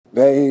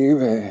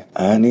Baby,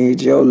 I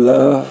need your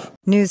love.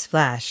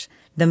 Newsflash: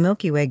 the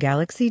Milky Way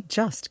galaxy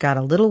just got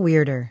a little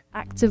weirder.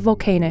 Active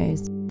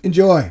volcanoes.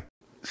 Enjoy.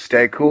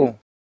 Stay cool.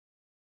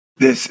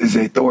 This is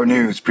a Thor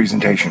News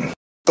presentation.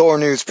 Thor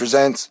News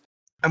presents.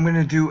 I'm going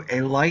to do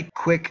a light,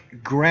 quick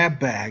grab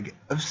bag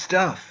of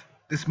stuff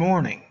this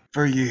morning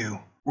for you.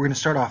 We're going to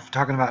start off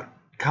talking about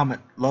Comet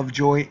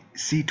LoveJoy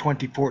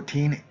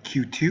C2014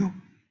 Q2.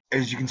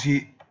 As you can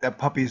see, that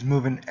puppy is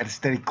moving at a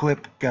steady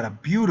clip. Got a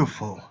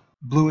beautiful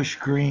bluish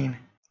green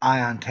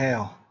ion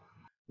tail.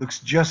 Looks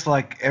just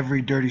like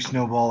every dirty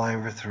snowball I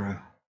ever threw.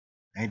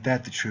 Ain't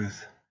that the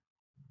truth?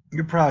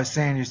 You're probably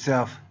saying to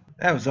yourself,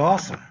 that was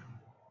awesome.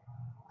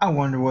 I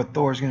wonder what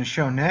Thor's going to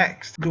show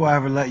next. Do I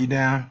ever let you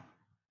down?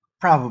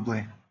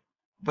 Probably.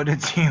 But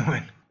it's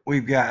human.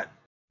 We've got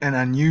An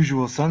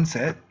Unusual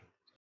Sunset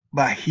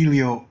by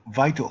Helio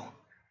Vital,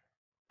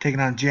 taken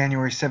on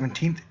January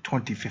 17th,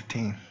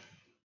 2015.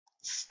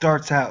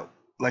 Starts out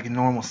like a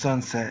normal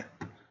sunset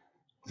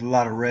with a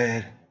lot of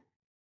red.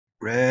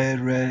 Red,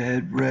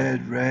 red,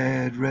 red,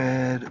 red,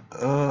 red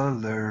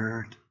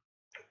alert.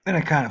 Then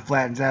it kind of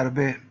flattens out a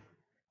bit.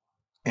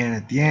 And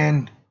at the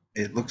end,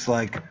 it looks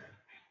like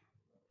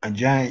a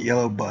giant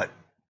yellow butt.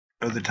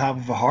 Or the top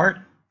of a heart?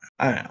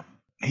 I don't know.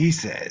 He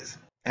says,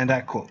 and I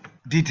quote,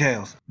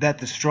 details that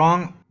the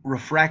strong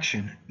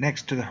refraction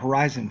next to the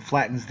horizon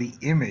flattens the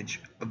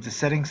image of the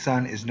setting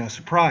sun is no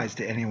surprise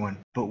to anyone.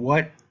 But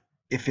what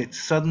if it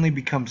suddenly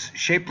becomes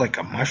shaped like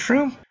a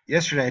mushroom?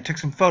 Yesterday, I took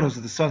some photos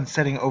of the sun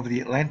setting over the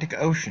Atlantic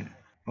Ocean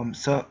from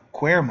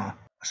Saquarema,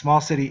 a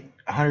small city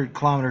 100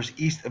 kilometers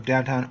east of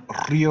downtown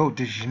Rio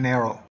de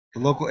Janeiro.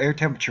 The local air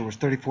temperature was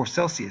 34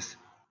 Celsius,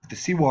 but the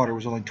seawater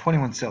was only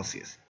 21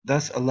 Celsius.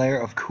 Thus, a layer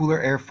of cooler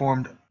air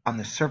formed on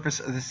the surface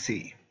of the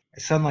sea.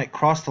 As sunlight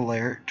crossed the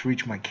layer to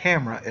reach my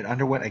camera, it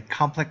underwent a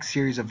complex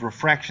series of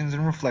refractions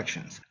and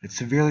reflections that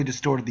severely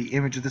distorted the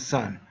image of the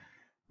sun,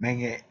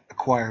 making it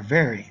acquire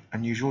very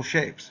unusual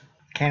shapes.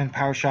 Canon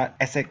PowerShot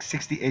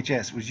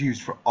SX60HS was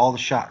used for all the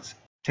shots,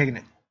 taken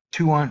at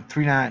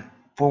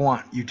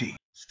 213941 UT.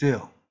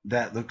 Still,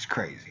 that looks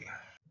crazy.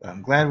 But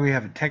I'm glad we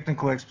have a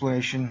technical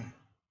explanation,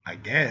 I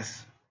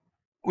guess.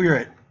 We are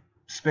at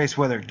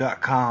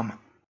spaceweather.com,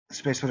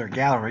 Space Weather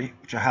Gallery,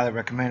 which I highly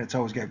recommend. It's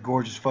always got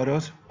gorgeous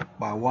photos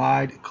by a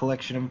wide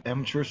collection of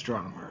amateur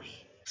astronomers.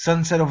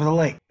 Sunset over the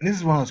lake. This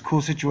is one of those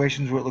cool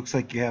situations where it looks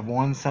like you have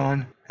one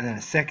sun and then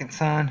a second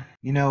sun,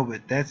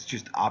 but that's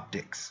just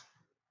optics.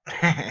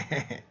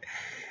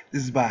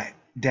 This is by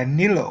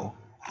Danilo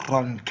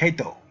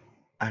Roncato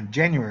on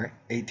January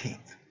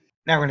 18th.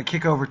 Now we're going to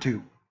kick over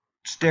to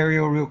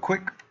stereo real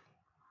quick.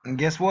 And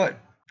guess what?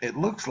 It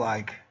looks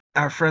like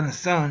our friend the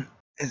sun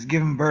has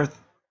given birth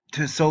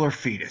to a solar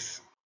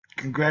fetus.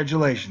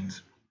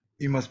 Congratulations.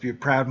 You must be a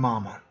proud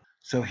mama.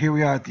 So here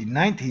we are at the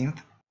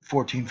 19th,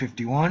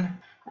 1451.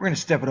 We're going to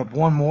step it up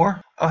one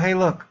more. Oh, hey,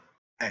 look.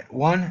 At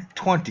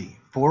 1:20,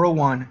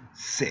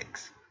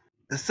 4:01:6.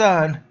 The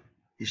sun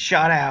is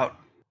shot out.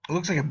 It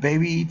looks like a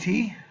baby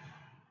E.T.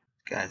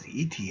 Guy's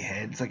E.T.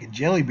 head. It's like a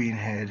jelly bean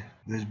head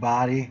with his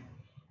body.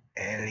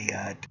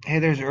 Elliot. Hey,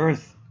 there's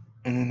Earth.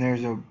 And then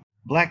there's a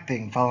black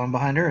thing following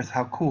behind Earth.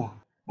 How cool.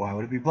 Why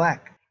would it be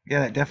black?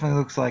 Yeah, that definitely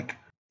looks like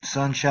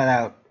sun shot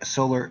out a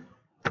solar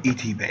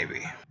E.T.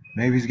 baby.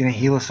 Maybe he's going to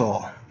heal us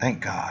all.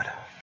 Thank God.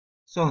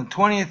 So on the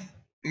 20th,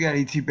 we got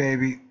E.T.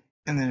 baby.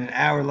 And then an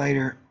hour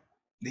later,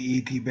 the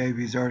E.T.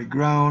 baby is already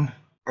grown.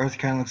 Earth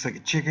kind of looks like a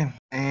chicken.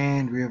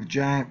 And we have a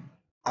giant...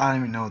 I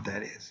don't even know what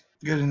that is.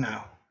 Good to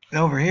know. And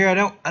over here, I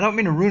don't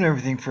mean to ruin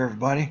everything for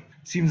everybody.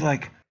 It seems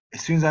like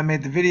as soon as I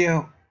made the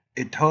video,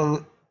 it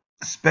totally...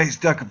 Space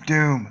Duck of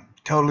Doom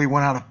totally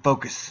went out of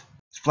focus.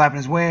 He's flapping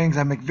his wings.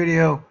 I make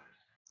video,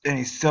 and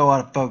he's so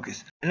out of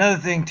focus.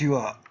 Another thing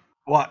to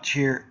watch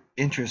here,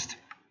 interest.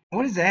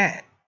 What is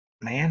that,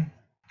 man?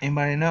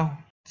 Anybody know?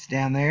 It's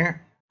down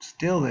there.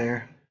 Still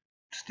there.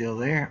 Still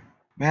there.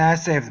 Man, I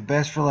saved the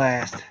best for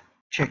last.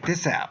 Check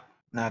this out.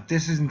 Now, if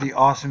this isn't the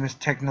awesomest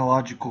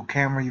technological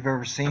camera you've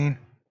ever seen,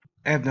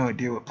 I have no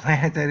idea what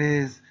planet that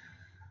is.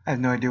 I have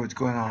no idea what's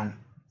going on.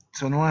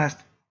 So in the last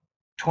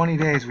 20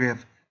 days, we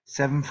have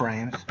 7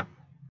 frames.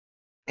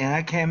 And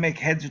I can't make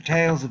heads or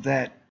tails of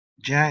that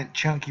giant,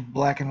 chunky,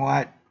 black and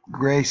white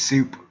gray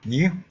soup.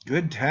 You?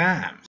 Good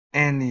times.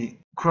 And the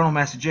coronal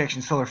mass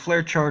ejection solar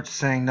flare charts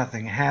saying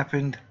nothing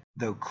happened,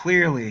 though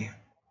clearly,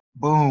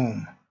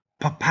 boom,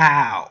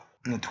 pa-pow.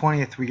 On the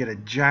 20th, we get a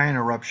giant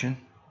eruption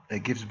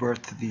that gives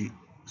birth to the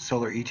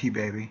solar ET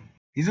baby.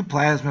 He's a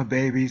plasma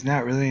baby. He's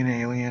not really an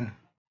alien.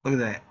 Look at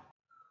that.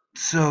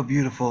 So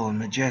beautiful and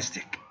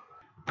majestic.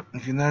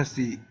 If you notice,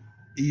 the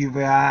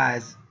EUV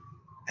eyes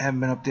haven't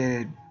been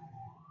updated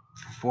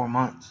for 4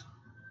 months.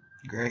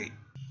 Great.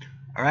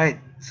 Alright,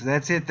 so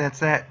that's it. That's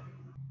that.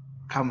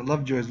 Comet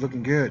LoveJoy is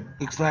looking good.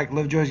 Looks like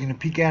LoveJoy is going to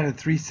peak out at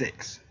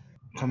 3.6.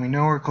 Coming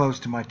nowhere close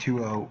to my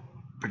 2.0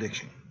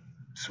 prediction.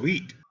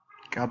 Sweet.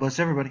 God bless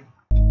everybody.